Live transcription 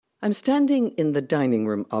I'm standing in the dining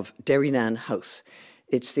room of Derrynan House.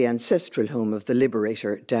 It's the ancestral home of the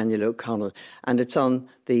liberator Daniel O'Connell, and it's on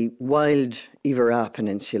the wild Iveragh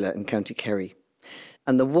Peninsula in County Kerry.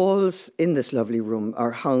 And the walls in this lovely room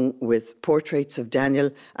are hung with portraits of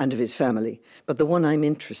Daniel and of his family. But the one I'm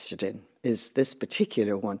interested in is this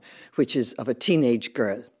particular one, which is of a teenage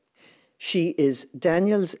girl. She is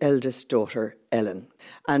Daniel's eldest daughter, Ellen,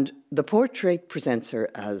 and the portrait presents her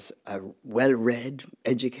as a well-read,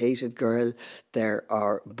 educated girl. There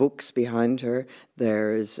are books behind her.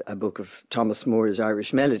 There's a book of Thomas Moore's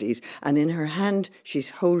Irish Melodies, and in her hand she's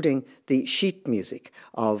holding the sheet music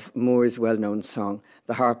of Moore's well-known song,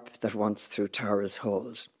 The Harp That Once Through Tara's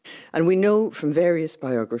Halls. And we know from various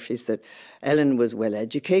biographies that Ellen was well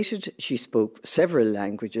educated. She spoke several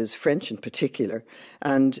languages, French in particular,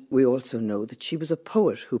 and we also know that she was a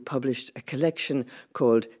poet who published a collection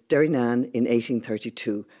called Derrynan in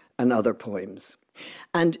 1832 and other poems.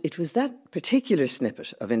 And it was that particular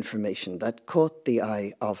snippet of information that caught the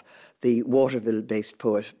eye of the Waterville-based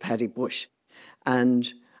poet Paddy Bushe.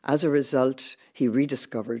 And as a result, he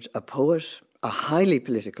rediscovered a poet, a highly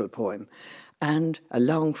political poem, and a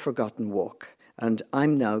long-forgotten walk. And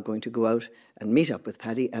I'm now going to go out and meet up with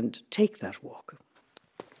Paddy and take that walk.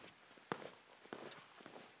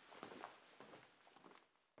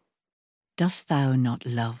 Dost thou not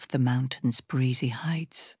love the mountain's breezy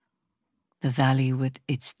heights, the valley with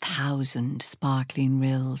its 1,000 sparkling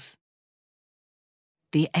rills,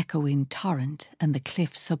 the echoing torrent and the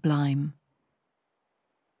cliff sublime?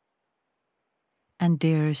 And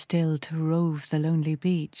dearer still to rove the lonely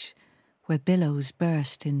beach, where billows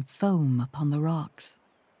burst in foam upon the rocks,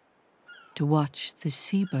 to watch the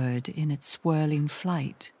seabird in its swirling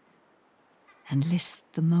flight, and list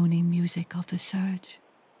the moaning music of the surge.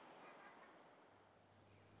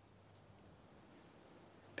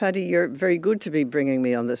 Paddy, you're very good to be bringing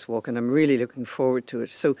me on this walk, and I'm really looking forward to it.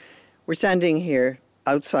 So we're standing here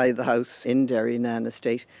outside the house in Derrynan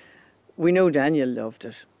Estate. We know Daniel loved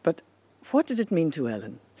it, but what did it mean to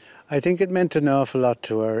Ellen? I think it meant an awful lot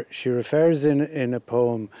to her. She refers in a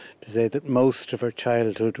poem to say that most of her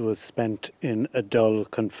childhood was spent in a dull,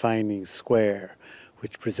 confining square,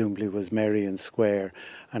 which presumably was Merrion Square,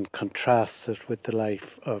 and contrasts it with the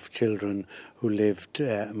life of children who lived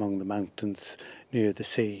among the mountains near the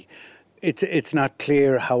sea. It's not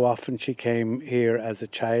clear how often she came here as a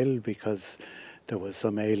child, because there was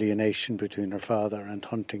some alienation between her father and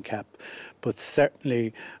Hunting Cap, but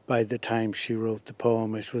certainly by the time she wrote the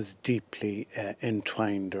poem, it was deeply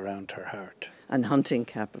entwined around her heart. And Hunting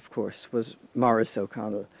Cap, of course, was Maurice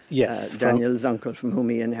O'Connell, yes, Daniel's uncle, from whom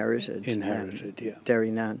he inherited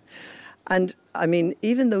Derrynan. And, I mean,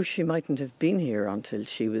 even though she mightn't have been here until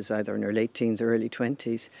she was either in her late teens or early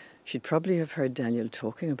 20s, she'd probably have heard Daniel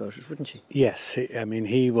talking about it, wouldn't she? Yes, I mean,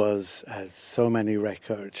 he was, as so many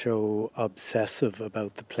records show, obsessive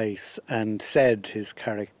about the place, and said his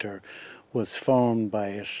character was formed by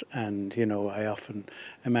it. And, you know, I often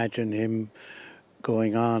imagine him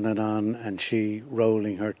going on, and she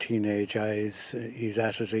rolling her teenage eyes, he's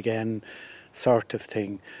at it again, sort of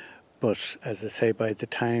thing. But, as I say, by the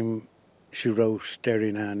time she wrote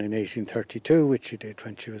Derrynan in 1832, which she did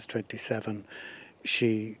when she was 27,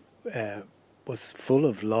 she was full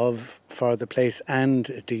of love for the place and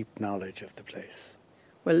a deep knowledge of the place.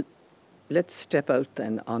 Well, let's step out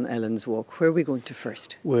then on Ellen's walk. Where are we going to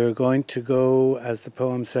first? We're going to go, as the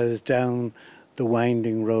poem says, down the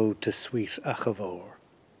winding road to sweet Achavore,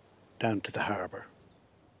 down to the harbour.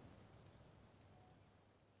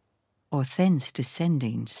 Or thence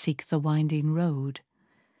descending seek the winding road,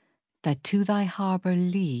 that to thy harbour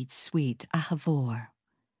leads, sweet Achavore,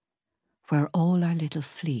 where all our little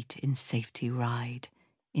fleet in safety ride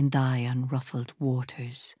in thy unruffled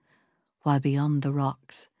waters, while beyond the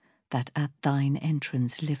rocks that at thine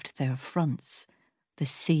entrance lift their fronts, the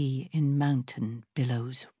sea in mountain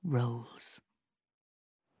billows rolls.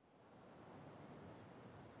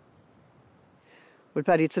 Well,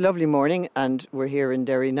 Paddy, it's a lovely morning, and we're here in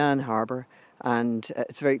Derrynan Harbour, and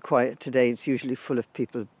it's very quiet today. It's usually full of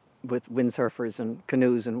people with windsurfers and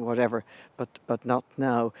canoes and whatever, but not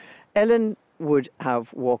now. Ellen would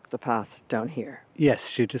have walked the path down here. Yes,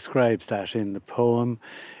 she describes that in the poem.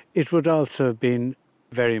 It would also have been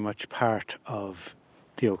very much part of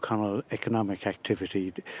the O'Connell economic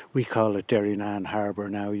activity. We call it Derrynan Harbour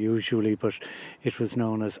now usually, but it was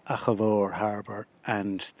known as Achavore Harbour,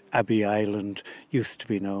 and Abbey Island used to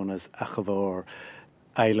be known as Achavore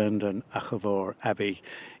Island and Achavore Abbey.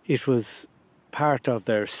 It was part of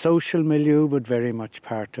their social milieu, but very much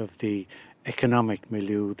part of the economic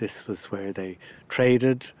milieu. This was where they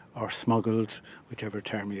traded or smuggled, whichever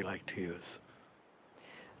term you like to use.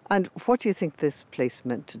 And what do you think this place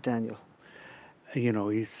meant to Daniel? You know,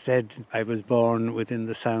 he said, I was born within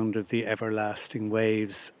the sound of the everlasting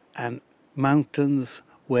waves, and mountains,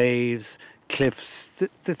 waves, cliffs,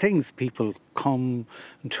 the things people come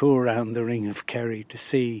and tour around the Ring of Kerry to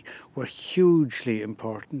see were hugely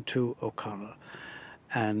important to O'Connell,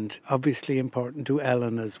 and obviously important to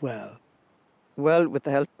Ellen as well. Well, with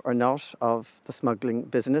the help or not of the smuggling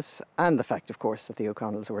business and the fact, of course, that the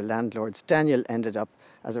O'Connells were landlords, Daniel ended up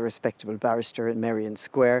as a respectable barrister in Merrion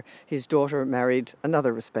Square. His daughter married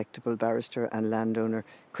another respectable barrister and landowner,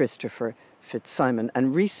 Christopher Fitz-Simon.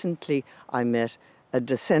 And recently I met a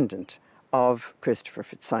descendant of Christopher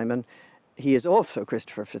Fitz-Simon. He is also,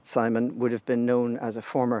 Christopher Fitz-Simon, would have been known as a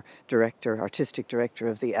former director, artistic director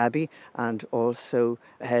of the Abbey, and also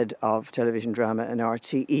head of television drama in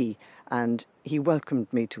RTE. And he welcomed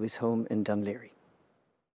me to his home in Dunleary.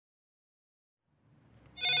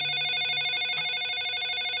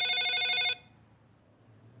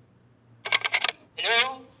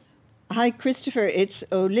 Hello? Hi, Christopher. It's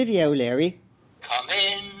Olivia O'Leary. Come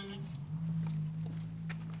in.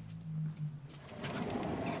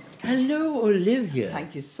 Hello, Olivia.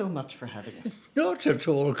 Thank you so much for having us. Not at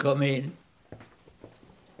all, come in.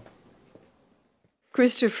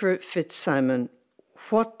 Christopher Fitz-Simon,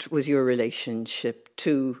 what was your relationship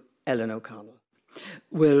to Ellen O'Connell?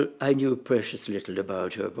 Well, I knew precious little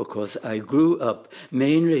about her because I grew up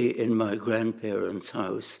mainly in my grandparents'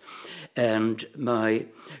 house, and my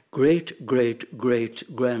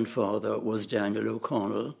great-great-great-grandfather was Daniel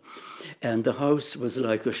O'Connell, and the house was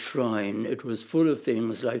like a shrine. It was full of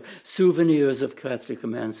things like souvenirs of Catholic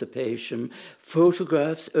emancipation,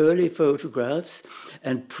 photographs, early photographs,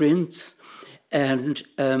 and prints, and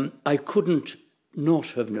I couldn't not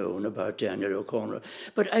have known about Daniel O'Connell.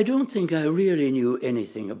 But I don't think I really knew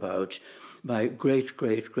anything about my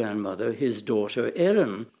great-great-grandmother, his daughter,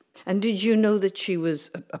 Ellen. And did you know that she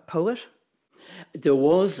was a poet? There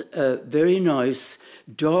was a very nice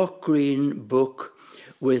dark green book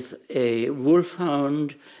with a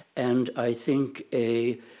wolfhound and I think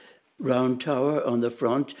a round tower on the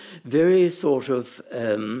front, very sort of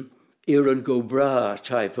Iran Gobra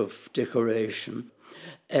type of decoration.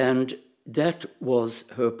 And that was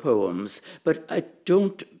her poems, but I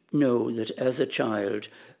don't know that as a child,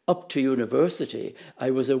 up to university,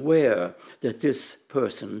 I was aware that this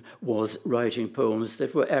person was writing poems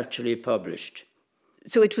that were actually published.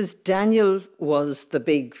 So it was Daniel was the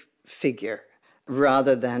big figure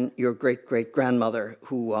rather than your great-great-grandmother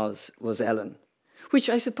who was Ellen,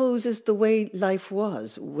 which I suppose is the way life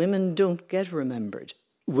was. Women don't get remembered.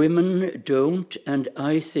 Women don't, and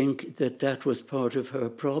I think that that was part of her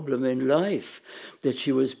problem in life, that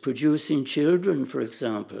she was producing children, for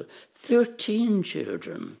example, 13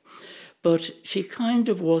 children. But she kind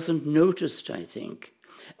of wasn't noticed, I think.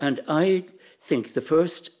 And I think the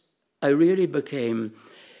first I really became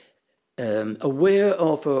aware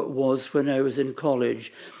of her was when I was in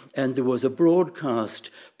college, and there was a broadcast,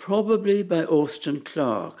 probably by Austin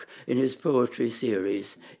Clarke in his poetry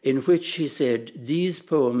series, in which he said, these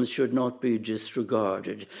poems should not be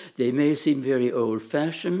disregarded. They may seem very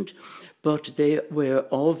old-fashioned, but they were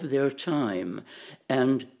of their time,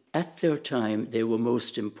 and at their time they were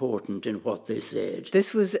most important in what they said.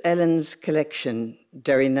 This was Ellen's collection,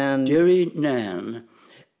 Derry Nan. Derry Nan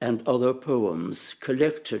and other poems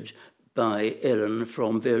collected by Ellen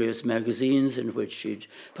from various magazines in which she'd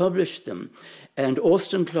published them. And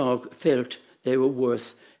Austin Clarke felt they were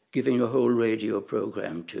worth giving a whole radio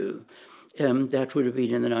program to. That would have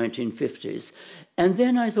been in the 1950s. And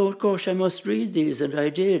then I thought, gosh, I must read these, and I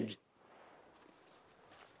did.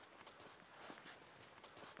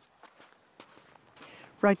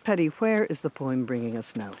 Right, Paddy, where is the poem bringing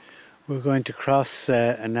us now? We're going to cross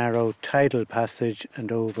a narrow tidal passage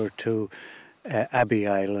and over to Abbey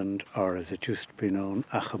Island, or as it used to be known,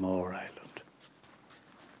 Achamore Island.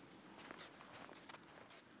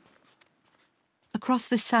 Across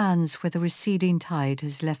the sands where the receding tide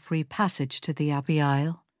has left free passage to the Abbey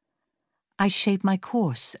Isle, I shape my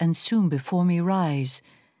course, and soon before me rise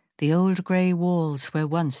the old grey walls where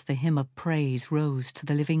once the hymn of praise rose to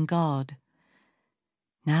the living God.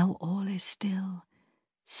 Now all is still,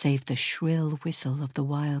 save the shrill whistle of the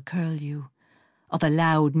wild curlew, or the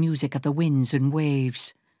loud music of the winds and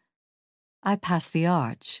waves. I pass the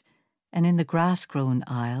arch, and in the grass-grown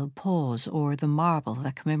aisle pause o'er the marble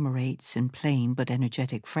that commemorates in plain but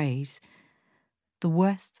energetic phrase the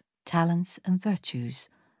worth, talents, and virtues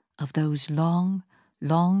of those long,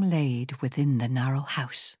 long laid within the narrow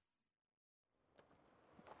house.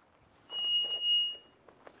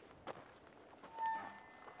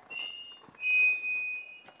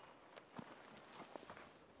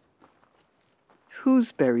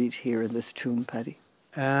 who's buried here in this tomb, Paddy?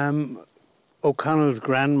 O'Connell's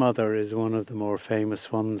grandmother is one of the more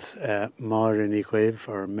famous ones, Máire ní Ghaibh,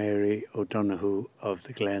 or Mary O'Donoghue of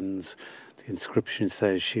the Glens. The inscription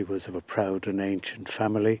says she was of a proud and ancient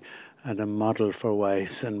family and a model for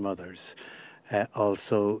wives and mothers.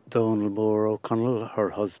 Also, Donal Moore O'Connell,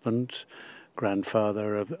 her husband,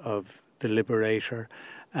 grandfather of the Liberator,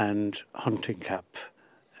 and Hunting Cap,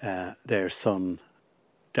 their son,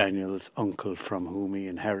 Daniel's uncle, from whom he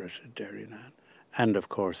inherited Derrynane. And of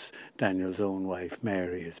course, Daniel's own wife,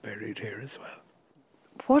 Mary, is buried here as well.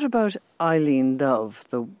 What about Eileen Dove,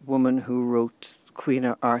 the woman who wrote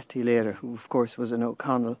Cuoine Artí Léire, who of course was an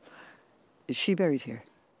O'Connell? Is she buried here?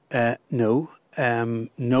 No.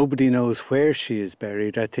 Nobody knows where she is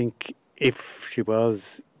buried. I think if she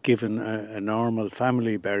was given a normal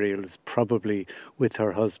family burial, it's probably with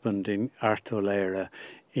her husband in Artó Léire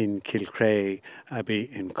in Kilcrea Abbey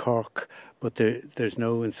in Cork. But there's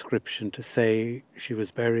no inscription to say she was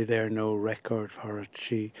buried there, no record for it.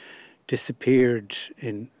 She disappeared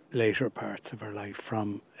in later parts of her life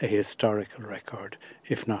from a historical record,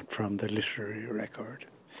 if not from the literary record.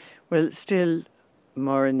 Well, still,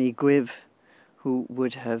 Máire ní Ghaibh, who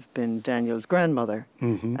would have been Daniel's grandmother,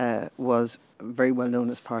 was very well known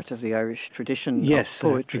as part of the Irish tradition of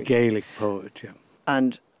poetry. Yes, a Gaelic poet, yeah.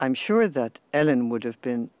 And I'm sure that Ellen would have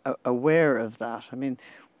been aware of that. I mean,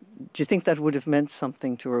 do you think that would have meant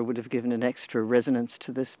something to her, would have given an extra resonance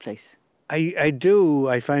to this place? I do.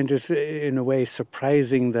 I find it in a way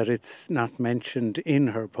surprising that it's not mentioned in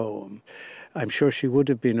her poem. I'm sure she would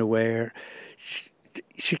have been aware.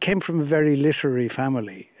 She came from a very literary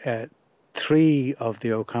family. 3 of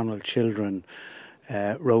the O'Connell children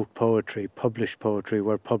wrote poetry, published poetry,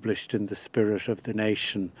 were published in the Spirit of the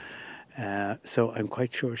Nation. So I'm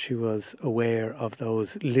quite sure she was aware of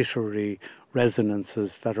those literary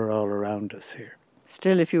resonances that are all around us here.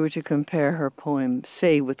 Still, if you were to compare her poem,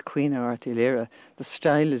 say, with Cuoine Artí Léire, the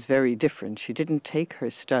style is very different. She didn't take her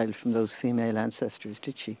style from those female ancestors,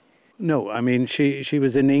 did she? No, I mean, she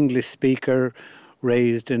was an English speaker,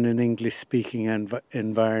 raised in an English-speaking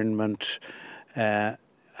environment.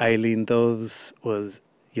 Eileen Dove's was,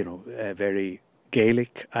 very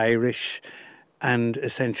Gaelic, Irish, and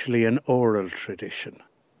essentially an oral tradition.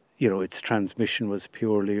 Its transmission was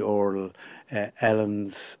purely oral.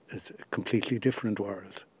 Ellen's is a completely different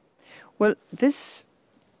world. Well, this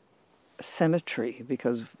cemetery,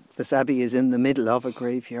 because this abbey is in the middle of a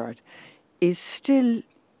graveyard, is still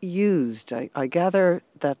used. I gather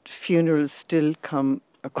that funerals still come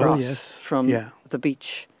across from the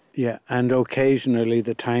beach. Yeah, and occasionally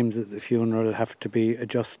the times of the funeral have to be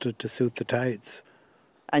adjusted to suit the tides.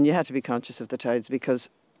 And you have to be conscious of the tides because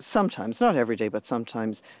sometimes, not every day, but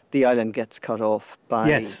sometimes the island gets cut off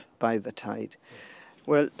by the tide.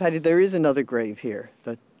 Well, Paddy, there is another grave here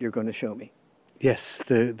that you're going to show me. Yes,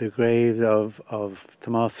 the grave of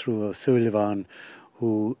Tomás Rua O'Sullivan,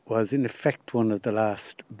 who was in effect one of the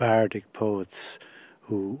last bardic poets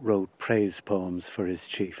who wrote praise poems for his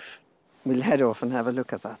chief. We'll head off and have a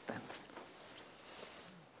look at that then.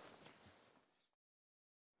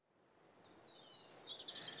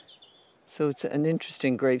 So it's an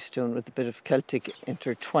interesting gravestone with a bit of Celtic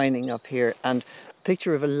intertwining up here, and a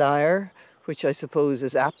picture of a lyre, which I suppose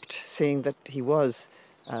is apt, seeing that he was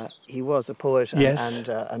a poet and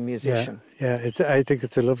a musician. Yeah, I think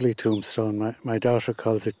it's a lovely tombstone. My daughter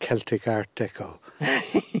calls it Celtic Art Deco.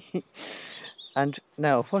 And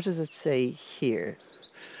now, what does it say here?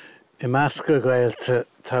 Imasca Gaelta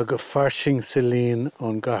tá go farsing Celine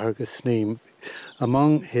on Gaharga Sneem.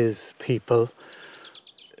 Among his people,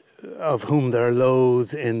 of whom there are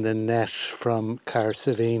loads in the net from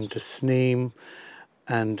Carsavine to Sneem,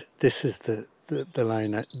 and this is the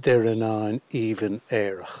line, Derrynane even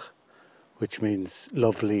Éireach, which means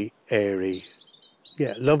lovely, airy.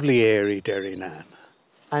 Yeah, lovely, airy Derrynane.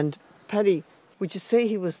 And Paddy, would you say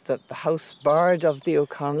he was the house bard of the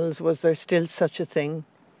O'Connells? Was there still such a thing?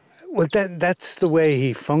 Well, that's the way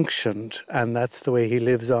he functioned, and that's the way he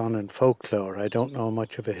lives on in folklore. I don't know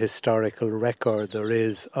much of a historical record there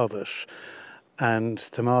is of it. And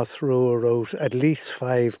Tomás Rua wrote at least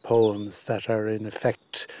 5 poems that are in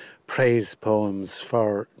effect praise poems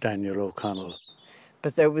for Daniel O'Connell.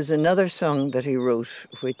 But there was another song that he wrote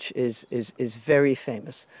which is very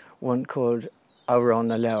famous, one called Aurán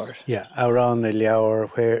na Leabhar. Yeah, Aurán na Leabhar,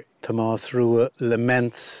 where Tomás Rua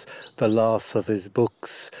laments the loss of his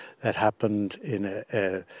books that happened in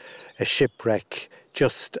a shipwreck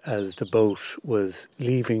just as the boat was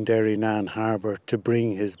leaving Derrynane Harbour to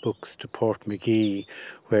bring his books to Portmagee,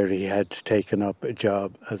 where he had taken up a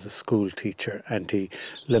job as a school teacher, and he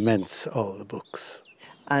laments all the books.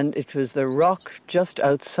 And it was the rock just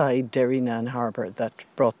outside Derrynane Harbour that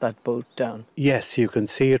brought that boat down. Yes, you can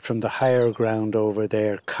see it from the higher ground over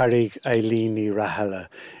there. Carrig Eilini Rahala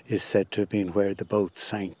is said to have been where the boat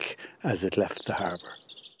sank as it left the harbour.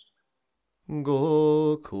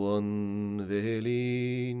 Go kwon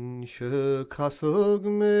velin she kasog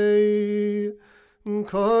me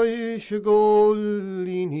kai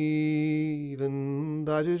shgolini ven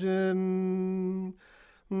dajem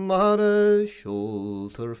mare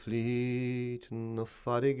shoulder fleet na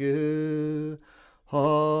farige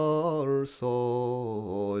har solgen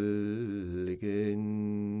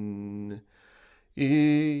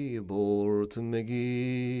I bort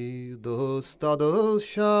megi do stadel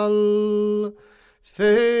shall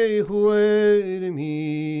fe huer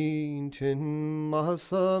min tin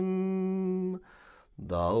mahasam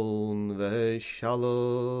down ve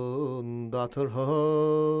shallon dater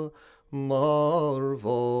ha mar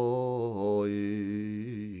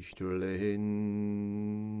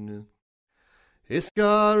voisterlen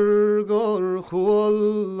Iskar gor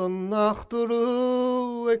chwol an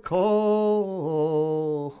nachtru e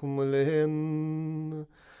koch mlen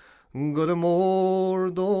Gor mor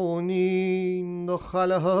donin do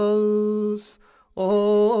chalahas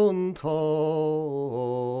on torch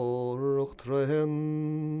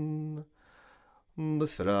tren De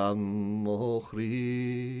fram och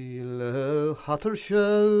rile hatter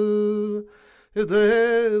shell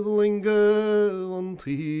Devlinge on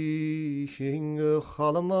teaching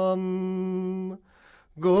chalamam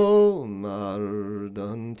Go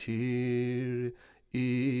mardan tir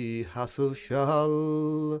I hasav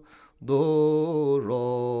shal do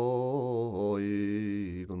roi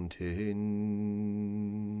guntin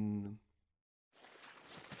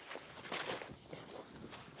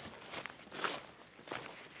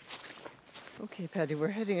Okay, Paddy, we're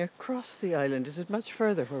heading across the island. Is it much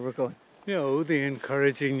further where we're going? No, the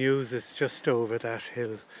encouraging news is just over that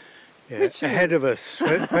hill. Yeah, ahead of us.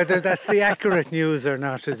 Whether that's the accurate news or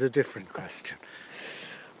not is a different question.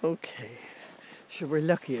 Okay. Sure, we're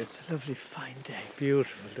lucky. It's a lovely fine day.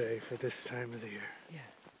 Beautiful day for this time of the year. Yeah.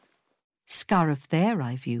 Scariff there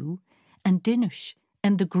I view, and Dinush,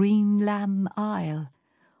 and the green lamb isle,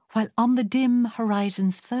 while on the dim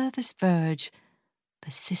horizon's furthest verge the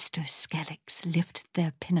sister Skelligs lift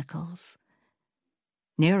their pinnacles.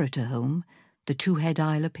 Nearer to home, the two-head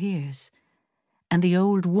isle appears, and the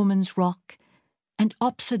old woman's rock, and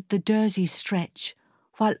opposite the Dursey stretch,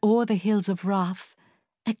 while o'er the hills of Rath,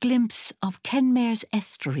 a glimpse of Kenmare's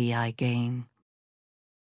estuary I gain.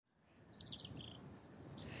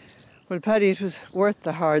 Well, Paddy, it was worth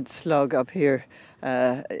the hard slog up here,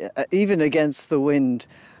 even against the wind.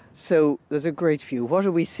 So there's a great view. What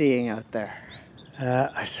are we seeing out there?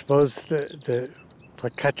 I suppose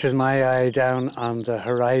what catches my eye down on the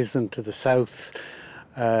horizon to the south,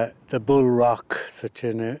 the Bull Rock,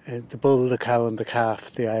 the bull, the cow and the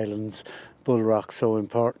calf, the islands, Bull Rock, so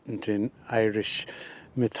important in Irish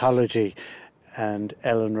mythology. And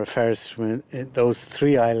Ellen refers to those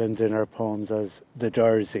three islands in her poems as the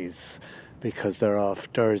Durseys, because they're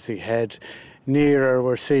off Dursey Head. Nearer,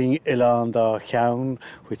 we're seeing Ilan da Chiaun,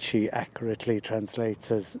 which she accurately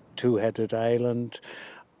translates as two-headed island.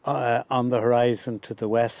 On the horizon to the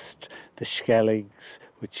west, the Skelligs,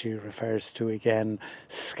 which she refers to again,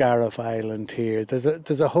 Scariff Island here.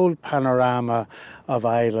 There's a whole panorama of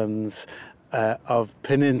islands, of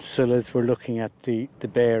peninsulas. We're looking at the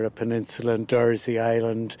Beara Peninsula and Dursey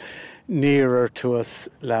Island. Nearer to us,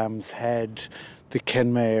 Lamb's Head, the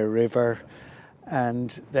Kenmare River.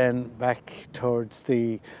 And then back towards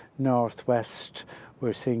the northwest,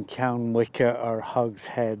 we're seeing Cown Wicca or Hog's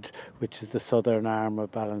Head, which is the southern arm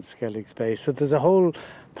of Ballinskellig's Bay. So there's a whole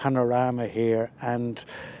panorama here, and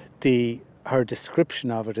her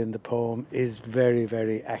description of it in the poem is very,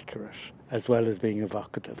 very accurate, as well as being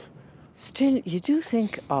evocative. Still, you do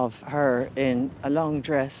think of her in a long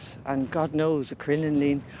dress and God knows a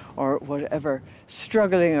crinoline or whatever,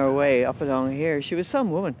 struggling her way up along here. She was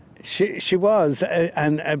some woman. She was,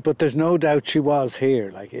 but there's no doubt she was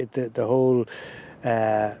here. Like the whole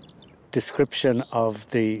description of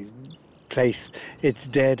the place, it's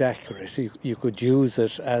dead accurate. You could use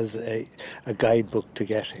it as a guidebook to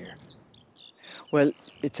get here. Well,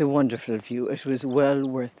 it's a wonderful view. It was well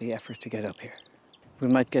worth the effort to get up here. We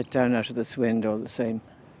might get down out of this wind all the same.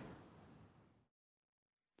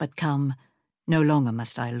 But come, no longer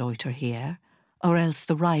must I loiter here, or else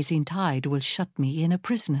the rising tide will shut me in a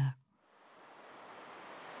prisoner.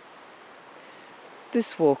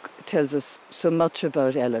 This walk tells us so much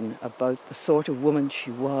about Ellen, about the sort of woman she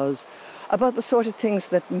was, about the sort of things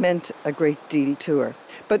that meant a great deal to her.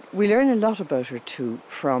 But we learn a lot about her too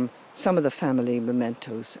from some of the family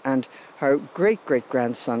mementos, and her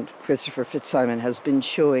great-great-grandson, Christopher Fitz-Simon, has been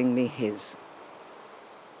showing me his.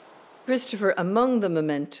 Christopher, among the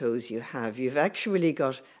mementos you've actually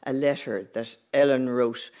got a letter that Ellen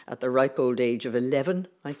wrote at the ripe old age of 11,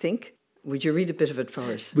 I think. Would you read a bit of it for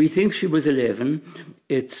us? We think she was 11.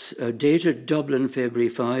 It's dated Dublin, February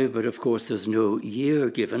 5, but of course there's no year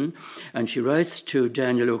given. And she writes to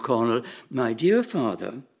Daniel O'Connell, "My dear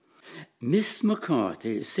father, Miss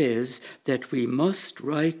McCarthy says that we must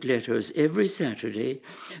write letters every Saturday,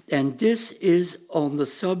 and this is on the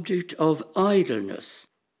subject of idleness.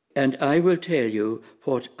 And I will tell you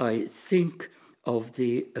what I think of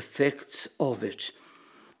the effects of it.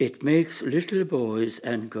 It makes little boys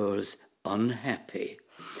and girls unhappy."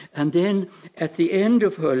 And then at the end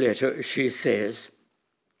of her letter, she says,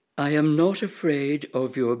 "I am not afraid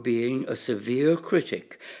of your being a severe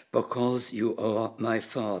critic because you are my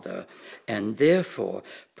father and therefore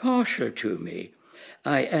partial to me.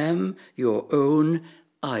 I am your own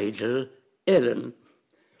idle Ellen."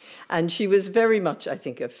 And she was very much, I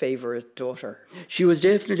think, a favourite daughter. She was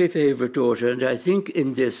definitely a favourite daughter, and I think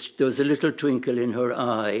in this there's a little twinkle in her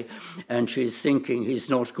eye, and she's thinking he's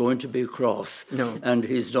not going to be cross, no, and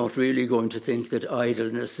he's not really going to think that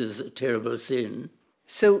idleness is a terrible sin.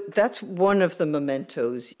 So that's one of the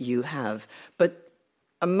mementos you have. But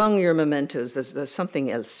among your mementos, there's something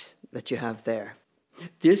else that you have there.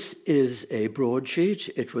 This is a broadsheet.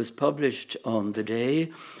 It was published on the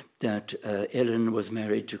day that Ellen was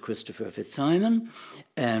married to Christopher Fitz-Simon,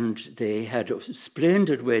 and they had a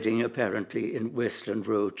splendid wedding, apparently, in Westland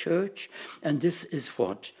Row Church. And this is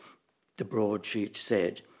what the broadsheet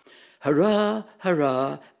said. "Hurrah,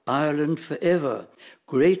 hurrah, Ireland forever.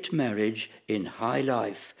 Great marriage in high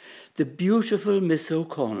life. The beautiful Miss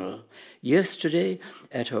O'Connell, yesterday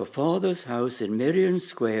at her father's house in Merrion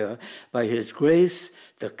Square, by His Grace,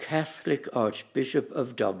 the Catholic Archbishop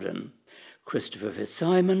of Dublin. Christopher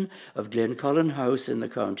Fitz-Simon of Glencullen House in the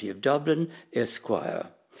county of Dublin, Esquire.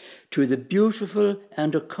 To the beautiful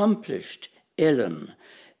and accomplished Ellen,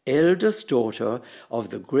 eldest daughter of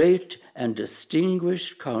the great and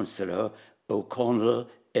distinguished councillor O'Connell,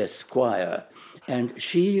 Esquire." And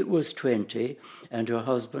she was 20 and her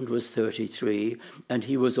husband was 33, and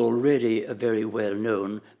he was already a very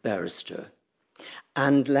well-known barrister.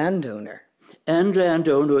 And landowner. And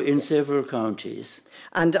landowner in several counties.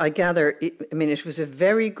 And I gather, it was a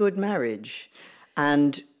very good marriage,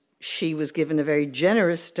 and she was given a very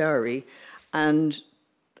generous dowry, and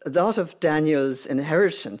a lot of Daniel's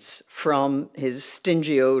inheritance from his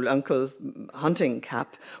stingy old uncle hunting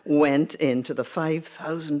cap went into the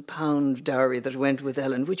 £5,000 dowry that went with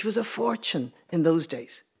Ellen, which was a fortune in those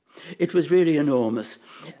days. It was really enormous.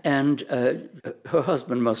 And her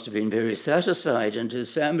husband must have been very satisfied, and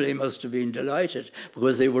his family must have been delighted,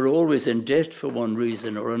 because they were always in debt for one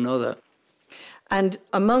reason or another. And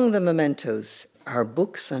among the mementos, her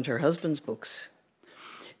books and her husband's books.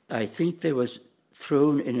 I think they were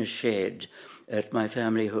thrown in a shed at my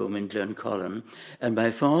family home in Glencullen, and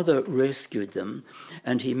my father rescued them,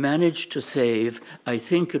 and he managed to save, I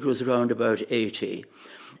think it was around about 80,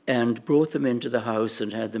 and brought them into the house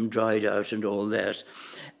and had them dried out and all that.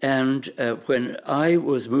 And when I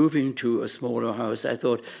was moving to a smaller house, I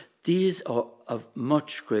thought, these are of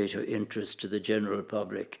much greater interest to the general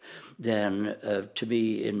public than to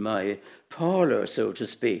me in my parlour, so to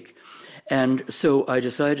speak. And so I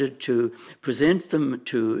decided to present them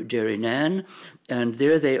to Derry Nan, and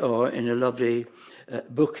there they are in a lovely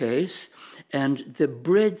bookcase. And the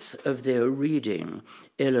breadth of their reading,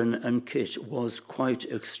 Ellen and Kit, was quite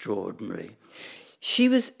extraordinary. She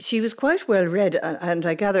was quite well read, and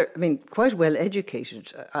I gather, quite well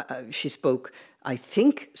educated. She spoke, I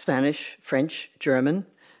think, Spanish, French, German,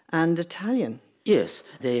 and Italian. Yes,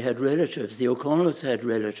 they had relatives. The O'Connells had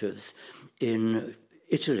relatives in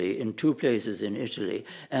Italy, in 2 places in Italy,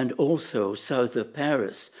 and also south of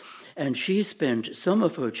Paris. And she spent some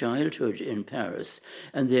of her childhood in Paris,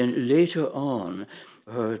 and then later on,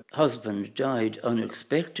 her husband died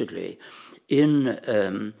unexpectedly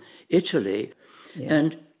in Italy. Yeah.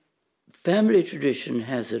 And family tradition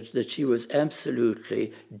has it that she was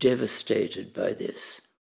absolutely devastated by this.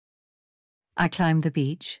 I climbed the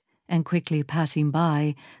beach, and quickly passing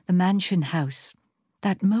by the mansion house,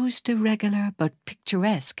 that most irregular but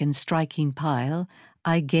picturesque and striking pile,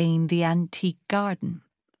 I gained the antique garden,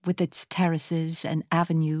 with its terraces and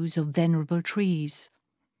avenues of venerable trees.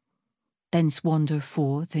 Thence wander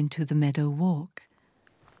forth into the meadow walk.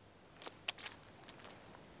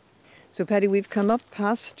 So, Paddy, we've come up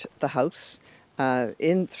past the house,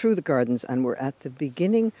 in through the gardens, and we're at the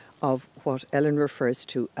beginning of what Ellen refers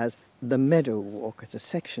to as the Meadow Walk. It's a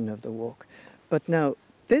section of the walk. But now,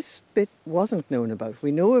 this bit wasn't known about.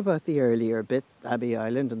 We know about the earlier bit, Abbey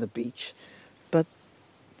Island and the beach, but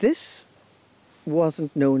this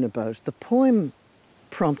wasn't known about. The poem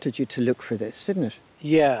prompted you to look for this, didn't it?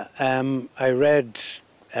 Yeah, I read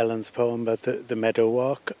Ellen's poem about the Meadow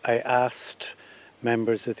Walk. I asked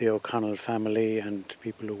members of the O'Connell family and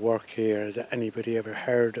people who work here, has anybody ever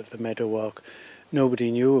heard of the Meadow Walk?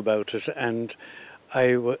 Nobody knew about it, and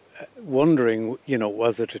I was wondering,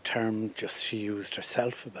 was it a term just she used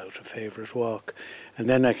herself about a favourite walk? And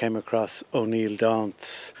then I came across O'Neill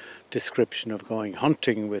Daunt's description of going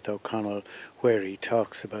hunting with O'Connell, where he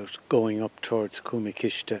talks about going up towards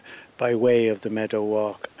Coomikishta by way of the Meadow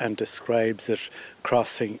Walk and describes it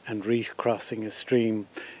crossing and recrossing a stream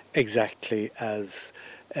exactly as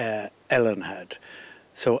Ellen had.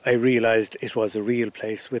 So I realised it was a real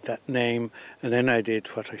place with that name, and then I did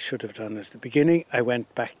what I should have done at the beginning. I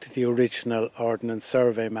went back to the original Ordnance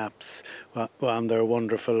Survey maps on their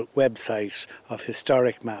wonderful website of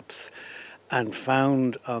historic maps, and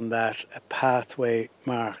found on that a pathway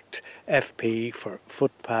marked FP for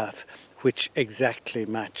footpath, which exactly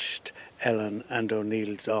matched Ellen and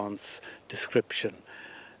O'Neill Daunt's description.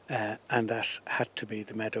 And that had to be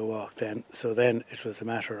the Meadow Walk then. So then it was a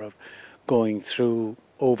matter of going through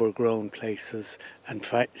overgrown places and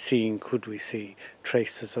seeing, could we see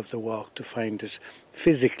traces of the walk, to find it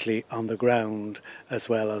physically on the ground as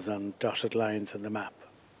well as on dotted lines on the map.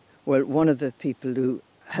 Well, one of the people who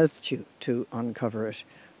helped you to uncover it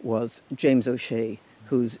was James O'Shea,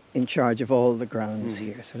 who's in charge of all the grounds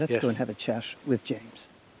here. So let's go and have a chat with James.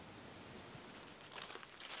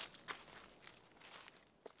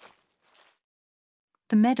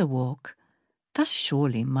 The Meadow Walk, thus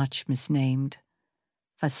surely much misnamed,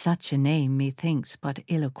 for such a name methinks but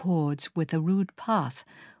ill accords with a rude path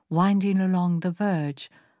winding along the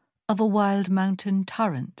verge of a wild mountain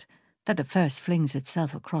torrent that at first flings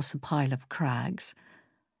itself across a pile of crags,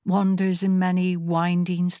 wanders in many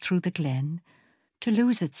windings through the glen, to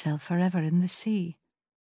lose itself forever in the sea.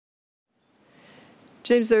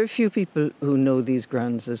 James, there are a few people who know these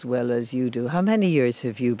grounds as well as you do. How many years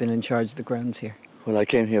have you been in charge of the grounds here? Well, I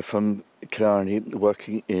came here from Killarney,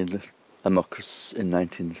 working in a muckers in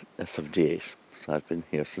 1978, so I've been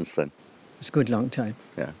here since then. It's a good long time.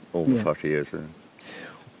 Yeah, over 40 years.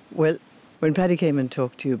 Well, when Paddy came and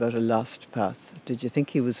talked to you about a lost path, did you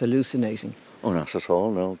think he was hallucinating? Oh, not at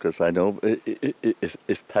all, no, because I know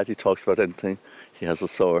if Paddy talks about anything, he has a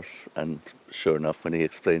source, and sure enough, when he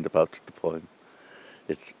explained about the poem,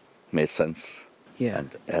 it made sense. Yeah.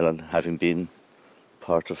 And Ellen, having been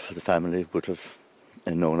part of the family, would have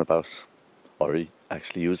known about, or he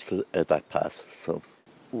actually used that path. So,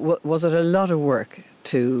 was it a lot of work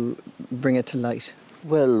to bring it to light?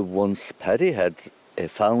 Well, once Paddy had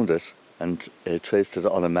found it and traced it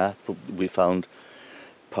on a map, we found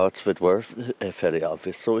parts of it were fairly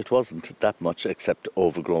obvious. So it wasn't that much, except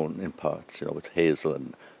overgrown in parts, with hazel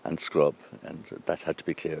and scrub, and that had to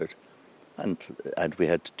be cleared. And we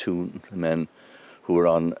had two men who were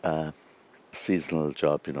on seasonal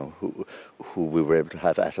job, who we were able to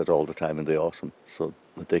have at it all the time in the autumn. So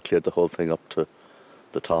they cleared the whole thing up to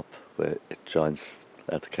the top where it joins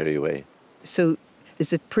at the Kerry Way. So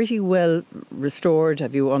is it pretty well restored?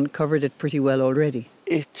 Have you uncovered it pretty well already?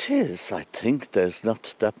 It is. I think there's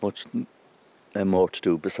not that much more to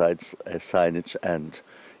do besides signage, and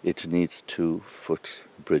it needs 2-foot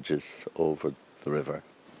bridges over the river.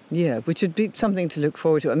 Yeah, which would be something to look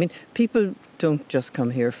forward to. I mean, people don't just come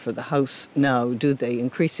here for the house now, do they?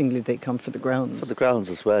 Increasingly, they come for the grounds. For the grounds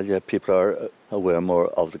as well, yeah. People are aware more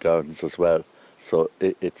of the gardens as well. So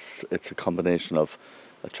it's a combination of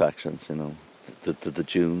attractions, the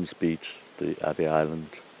dunes, beach, the Abbey Island,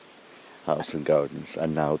 house and gardens,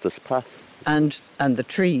 and now this path. And the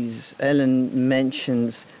trees. Ellen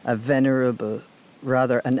mentions an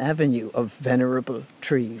avenue of venerable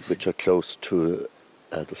trees. Which are close to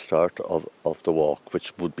the start of the walk,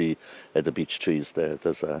 which would be the beech trees there.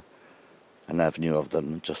 There's an avenue of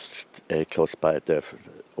them just close by it there.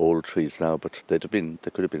 Old trees now, but they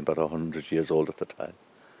could have been about 100 years old at the time.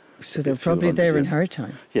 So they're probably there in her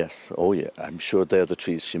time? Yes, oh yeah. I'm sure they're the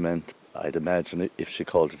trees she meant, I'd imagine, if she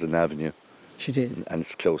called it an avenue. She did. And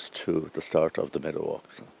it's close to the start of the Meadow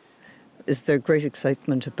Walk. So. Is there great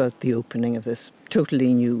excitement about the opening of this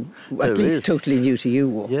totally new, totally new to you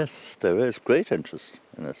walk? Yes, there is great interest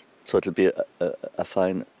in it. So it'll be a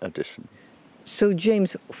fine addition. So,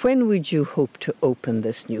 James, when would you hope to open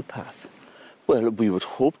this new path? Well, we would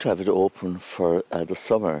hope to have it open for the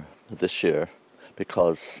summer this year,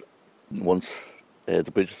 because once the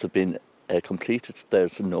bridges have been completed,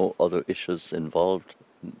 there's no other issues involved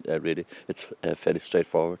really. It's fairly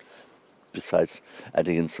straightforward, besides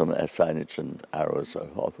adding in some signage and arrows or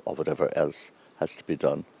whatever else has to be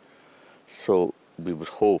done. So we would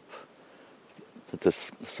hope that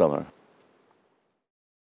this summer.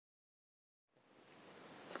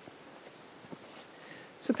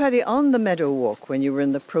 So Paddy, on the meadow walk, when you were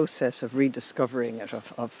in the process of rediscovering it,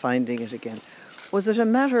 of finding it again, was it a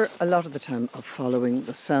matter a lot of the time of following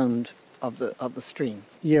the sound of the stream?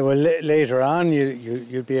 Yeah, well, later on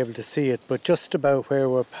you'd be able to see it, but just about where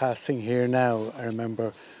we're passing here now, I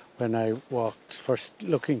remember when I walked first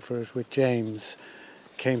looking for it with James,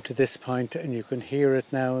 came to this point and you can hear it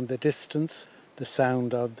now in the distance, the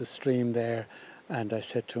sound of the stream there, and I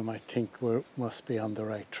said to him, I think we must be on the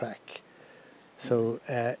right track. So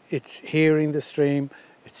it's hearing the stream,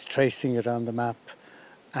 it's tracing it on the map,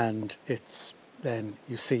 and it's then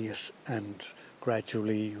you see it, and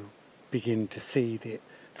gradually you begin to see the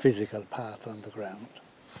physical path on the ground.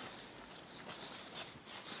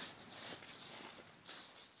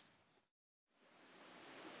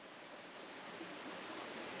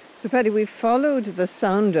 So Paddy, we've followed the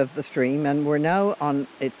sound of the stream and we're now on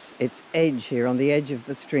its edge here, on the edge of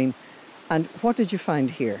the stream. And what did you find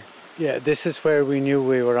here? Yeah, this is where we knew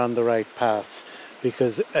we were on the right path,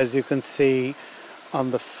 because as you can see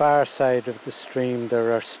on the far side of the stream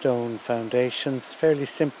there are stone foundations, fairly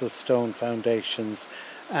simple stone foundations,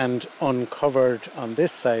 and uncovered on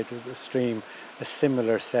this side of the stream a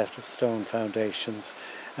similar set of stone foundations,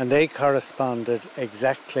 and they corresponded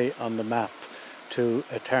exactly on the map to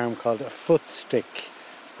a term called a footstick,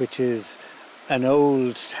 which is an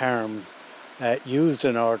old term used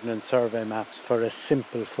in Ordnance Survey maps for a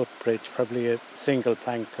simple footbridge, probably a single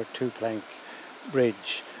plank or two plank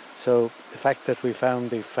bridge. So the fact that we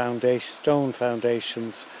found the stone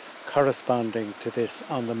foundations corresponding to this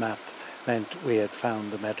on the map meant we had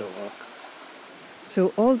found the meadow walk.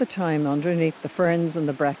 So all the time underneath the ferns and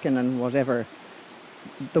the bracken and whatever,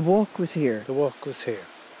 the walk was here? The walk was here,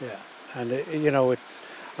 yeah. And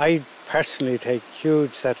I personally take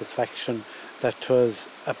huge satisfaction that 'twas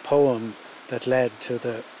a poem that led to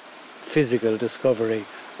the physical discovery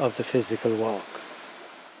of the physical walk.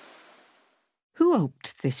 Who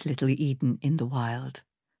oped this little Eden in the wild?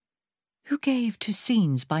 Who gave to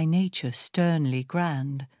scenes by nature sternly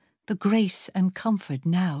grand the grace and comfort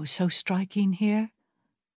now so striking here?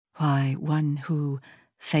 Why, one who,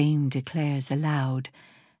 fame declares aloud,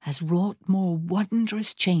 has wrought more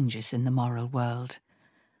wondrous changes in the moral world.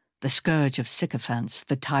 The scourge of sycophants,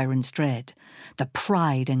 the tyrant's dread, the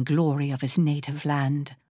pride and glory of his native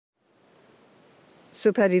land.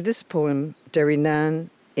 So Paddy, this poem, Derry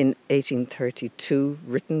Nan, in 1832,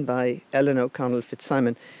 written by Ellen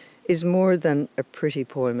Fitz-Simon, is more than a pretty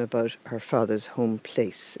poem about her father's home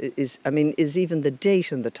place. Is even the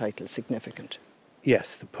date in the title significant?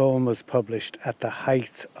 Yes, the poem was published at the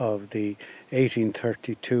height of the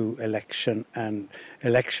 1832 election, and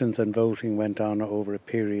elections and voting went on over a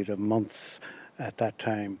period of months at that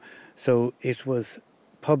time. So it was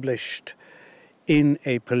published in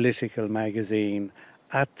a political magazine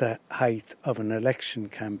at the height of an election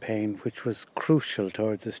campaign which was crucial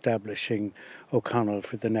towards establishing O'Connell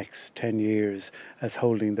for the next 10 years as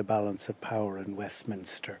holding the balance of power in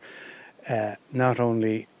Westminster. Not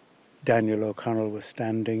only Daniel O'Connell was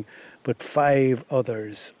standing, but 5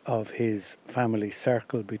 others of his family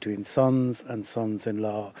circle between sons and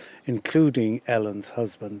sons-in-law, including Ellen's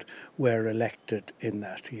husband, were elected in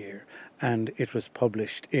that year. And it was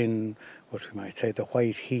published in what we might say the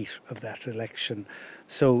white heat of that election.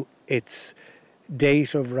 So its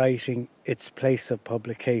date of writing, its place of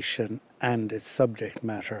publication and its subject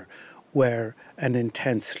matter were an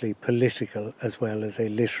intensely political as well as a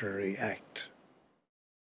literary act.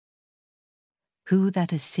 Who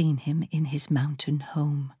that has seen him in his mountain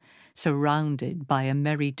home, surrounded by a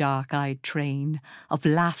merry dark-eyed train of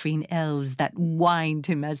laughing elves that wind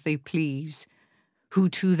him as they please, who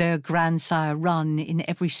to their grandsire run in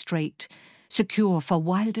every strait, secure for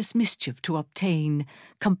wildest mischief to obtain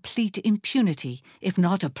complete impunity, if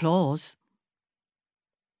not applause?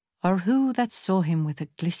 Or who that saw him with a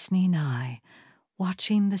glistening eye,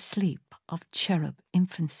 watching the sleep of cherub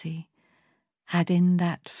infancy, had in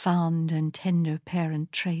that fond and tender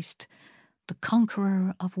parent traced the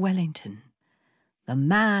conqueror of Wellington, the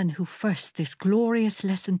man who first this glorious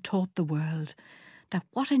lesson taught the world, that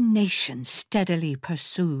what a nation steadily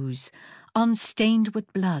pursues, unstained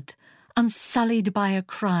with blood, unsullied by a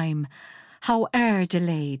crime, howe'er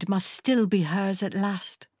delayed, must still be hers at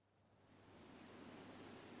last.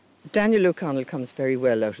 Daniel O'Connell comes very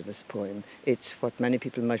well out of this poem. It's what many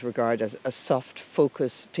people might regard as a soft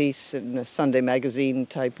focus piece in a Sunday magazine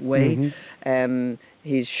type way.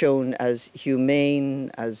 He's shown as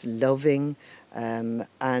humane, as loving,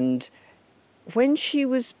 and when she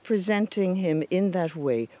was presenting him in that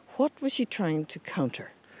way, what was she trying to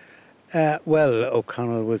counter? Well,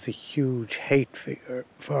 O'Connell was a huge hate figure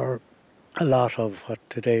for a lot of what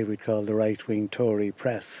today we'd call the right-wing Tory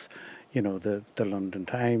press, you know, the London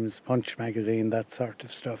Times, Punch magazine, that sort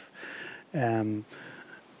of stuff.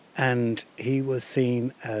 And he was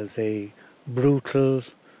seen as a brutal,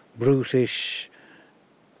 brutish,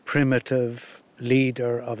 primitive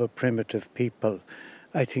leader of a primitive people.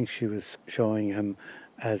 I think she was showing him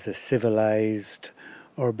as a civilised,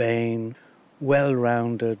 urbane,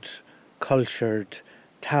 well-rounded, cultured,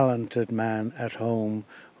 talented man at home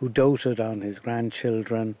who doted on his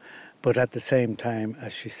grandchildren, but at the same time,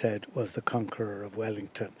 as she said, was the conqueror of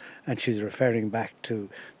Wellington. And she's referring back to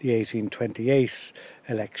the 1828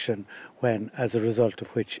 election when, as a result of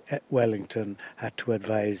which, Wellington had to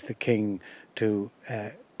advise the king to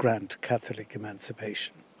grant Catholic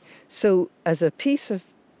emancipation. So as a piece of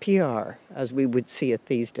PR, as we would see it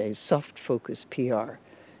these days, soft focus PR,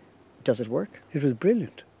 does it work? It was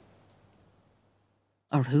brilliant.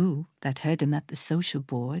 Or who, that heard him at the social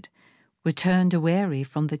board, returned aweary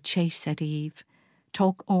from the chase at eve,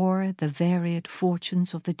 talk o'er the varied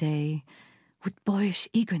fortunes of the day, with boyish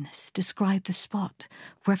eagerness describe the spot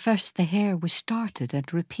where first the hare was started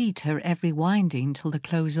and repeat her every winding till the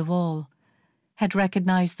close of all, had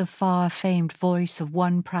recognised the far-famed voice of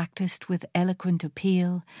one practised with eloquent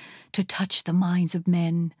appeal to touch the minds of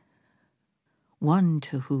men, one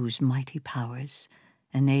to whose mighty powers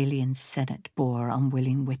an alien senate bore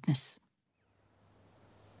unwilling witness.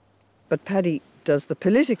 But Paddy, does the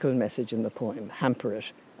political message in the poem hamper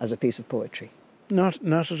it as a piece of poetry? Not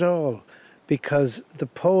at all, because the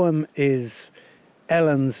poem is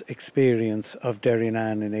Ellen's experience of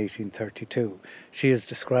Derrynane in 1832. She is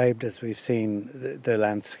described, as we've seen, the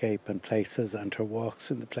landscape and places and her walks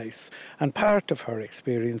in the place. And part of her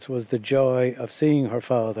experience was the joy of seeing her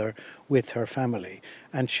father with her family.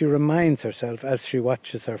 And she reminds herself, as she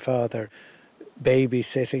watches her father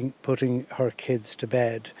babysitting, putting her kids to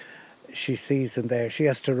bed, she sees him there. She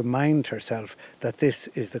has to remind herself that this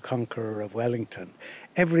is the conqueror of Wellington.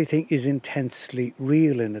 Everything is intensely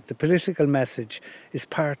real in it. The political message is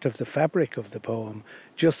part of the fabric of the poem,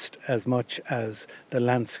 just as much as the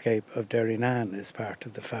landscape of Derrynane is part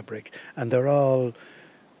of the fabric. And they're all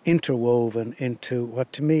interwoven into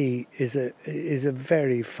what to me is a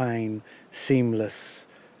very fine, seamless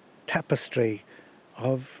tapestry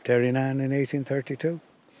of Derrynane in 1832.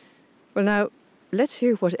 Well, now, let's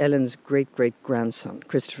hear what Ellen's great-great-grandson,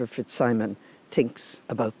 Christopher Fitz-Simon, thinks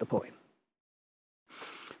about the poem.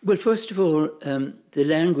 Well, first of all, the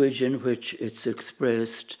language in which it's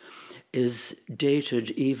expressed is dated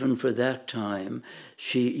even for that time.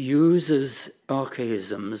 She uses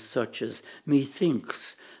archaisms such as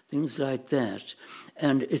methinks, things like that,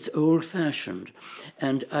 and it's old-fashioned.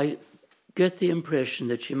 And I get the impression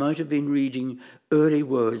that she might have been reading early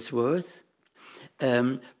Wordsworth.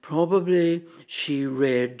 Probably she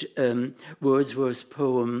read Wordsworth's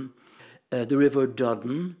poem, The River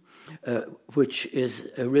Duddon, which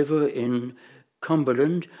is a river in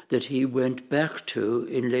Cumberland that he went back to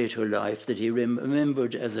in later life, that he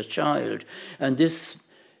remembered as a child. And this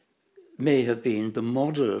may have been the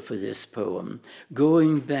model for this poem,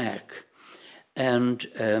 going back and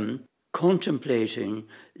contemplating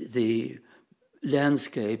the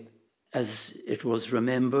landscape as it was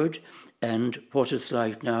remembered and what it's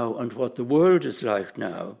like now and what the world is like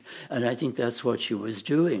now. And I think that's what she was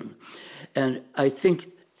doing. And I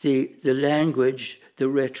think the language, the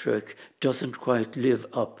rhetoric, doesn't quite live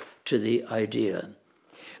up to the idea.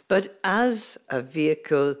 But as a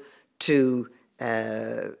vehicle to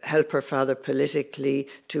help her father politically,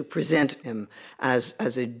 to present him as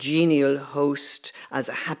a genial host, as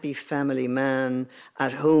a happy family man,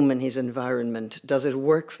 at home in his environment, does it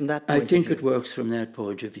work from that point of view? I think it works from that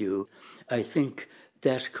point of view. I think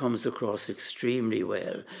that comes across extremely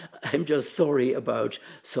well. I'm just sorry about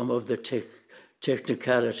some of the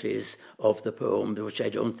technicalities of the poem, which I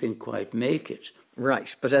don't think quite make it.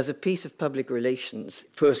 Right, but as a piece of public relations...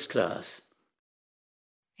 First class.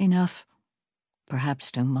 Enough, perhaps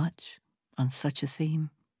too much, on such a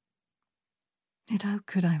theme. Yet how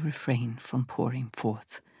could I refrain from pouring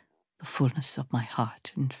forth the fullness of my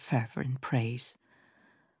heart in fervent praise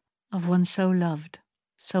of one so loved,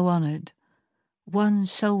 so honoured, one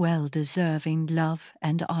so well deserving love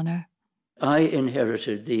and honour? I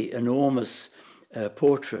inherited the enormous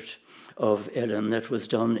portrait of Ellen that was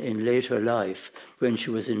done in later life when she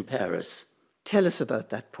was in Paris. Tell us about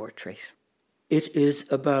that portrait. It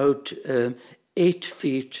is about 8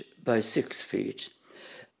 feet by 6 feet,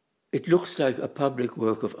 It looks like a public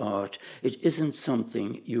work of art. It isn't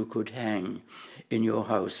something you could hang in your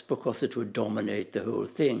house because it would dominate the whole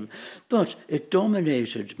thing. But it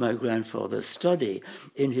dominated my grandfather's study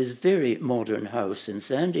in his very modern house in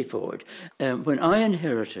Sandyford. When I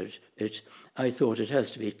inherited it, I thought it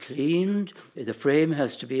has to be cleaned, the frame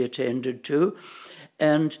has to be attended to,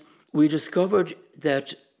 and we discovered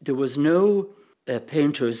that there was no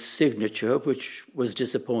painter's signature, which was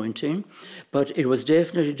disappointing, but it was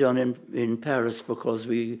definitely done in Paris because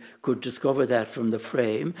we could discover that from the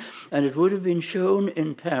frame, and it would have been shown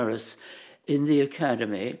in Paris in the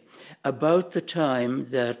Academy about the time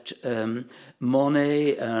that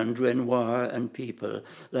Monet and Renoir and people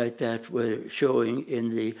like that were showing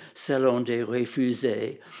in the Salon des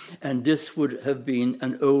Refusés, and this would have been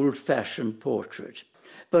an old-fashioned portrait.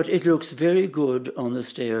 But it looks very good on the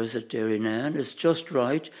stairs at Derrynane. It's just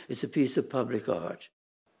right. It's a piece of public art.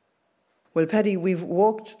 Well, Paddy, we've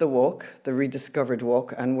walked the walk, the rediscovered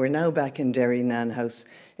walk, and we're now back in Derrynane House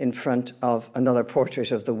in front of another portrait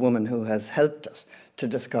of the woman who has helped us to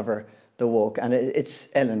discover the walk. And it's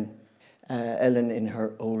Ellen, Ellen in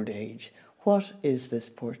her old age. What is this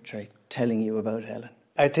portrait telling you about Ellen?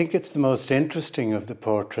 I think it's the most interesting of the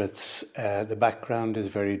portraits. The background is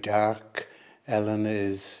very dark. Ellen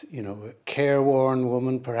is, a careworn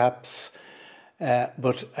woman, perhaps.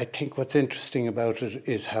 But I think what's interesting about it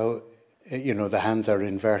is how, the hands are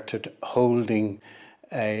inverted, holding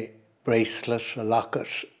a bracelet, a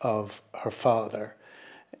locket of her father.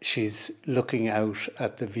 She's looking out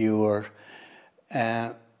at the viewer.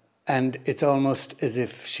 And it's almost as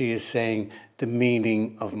if she is saying, the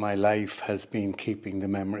meaning of my life has been keeping the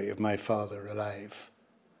memory of my father alive.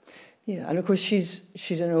 Yeah, and of course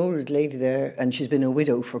she's an old lady there, and she's been a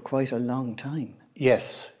widow for quite a long time.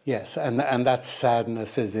 Yes, and that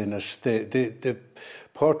sadness is in it. The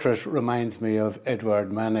portrait reminds me of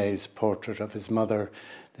Edouard Manet's portrait of his mother,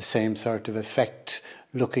 the same sort of effect,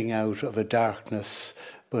 looking out of a darkness,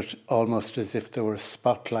 but almost as if there were a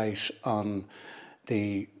spotlight on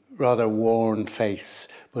the rather worn face,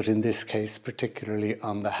 but in this case particularly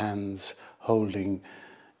on the hands holding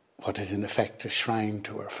what is in effect a shrine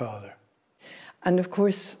to her father. And of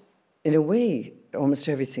course, in a way, almost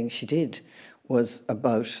everything she did was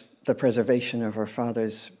about the preservation of her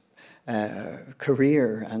father's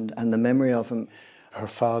career and the memory of him. Her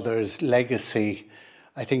father's legacy,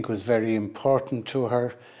 I think, was very important to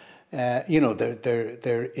her. There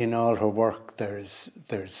in all her work, there's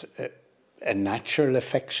a natural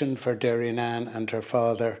affection for Derrynane and her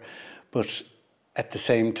father, but at the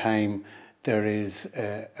same time, there is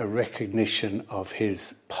a recognition of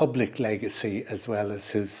his public legacy as well as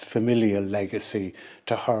his familial legacy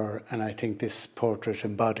to her, and I think this portrait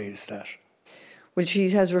embodies that. Well, she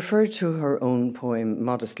has referred to her own poem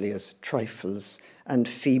modestly as trifles and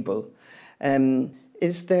feeble.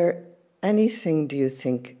 Is there anything, do you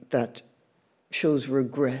think, that shows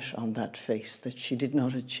regret on that face, that she did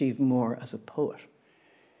not achieve more as a poet?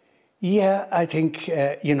 Yeah, I think,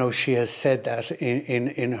 she has said that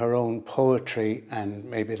in her own poetry, and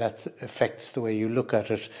maybe that affects the way you look at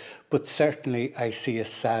it, but certainly I see a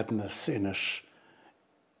sadness in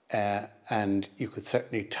it, and you could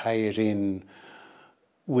certainly tie it in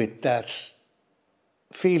with that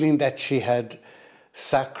feeling that she had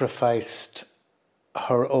sacrificed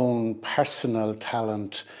her own personal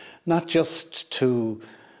talent, not just to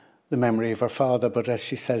the memory of her father, but as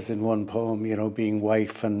she says in one poem, being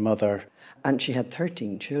wife and mother. And she had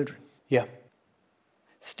 13 children. Yeah.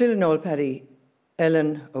 Still in all, Paddy,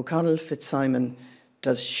 Ellen O'Connell Fitz-Simon,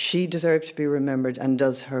 does she deserve to be remembered, and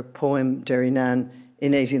does her poem Derrynane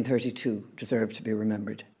in 1832 deserve to be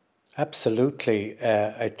remembered? Absolutely.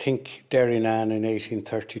 I think Derrynane in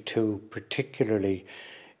 1832 particularly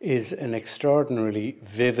is an extraordinarily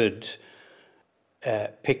vivid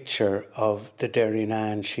picture of the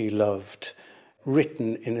Derrynane she loved,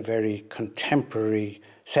 written in a very contemporary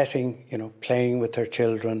setting, playing with her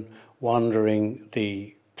children, wandering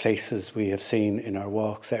the places we have seen in our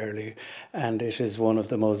walks earlier, and it is one of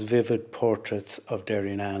the most vivid portraits of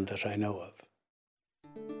Derrynane that I know of.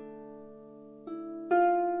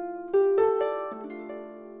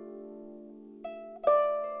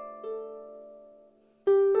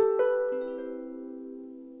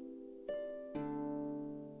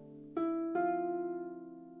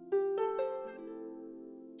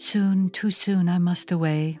 Soon, too soon I must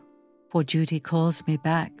away, for duty calls me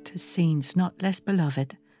back to scenes not less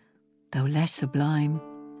beloved, though less sublime.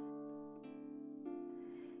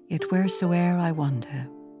 Yet wheresoe'er I wander,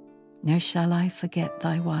 ne'er shall I forget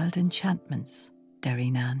thy wild enchantments,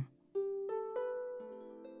 Derrynane.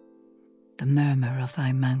 The murmur of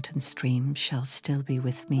thy mountain streams shall still be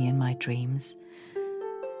with me in my dreams,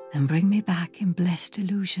 and bring me back in blessed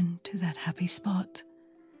illusion to that happy spot.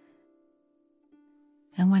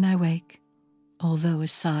 And when I wake, although a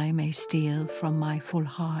sigh may steal from my full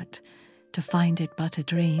heart to find it but a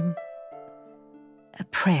dream, a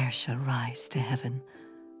prayer shall rise to heaven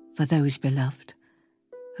for those beloved,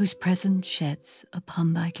 whose presence sheds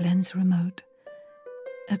upon thy glens remote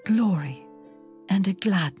a glory and a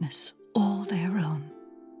gladness all their own.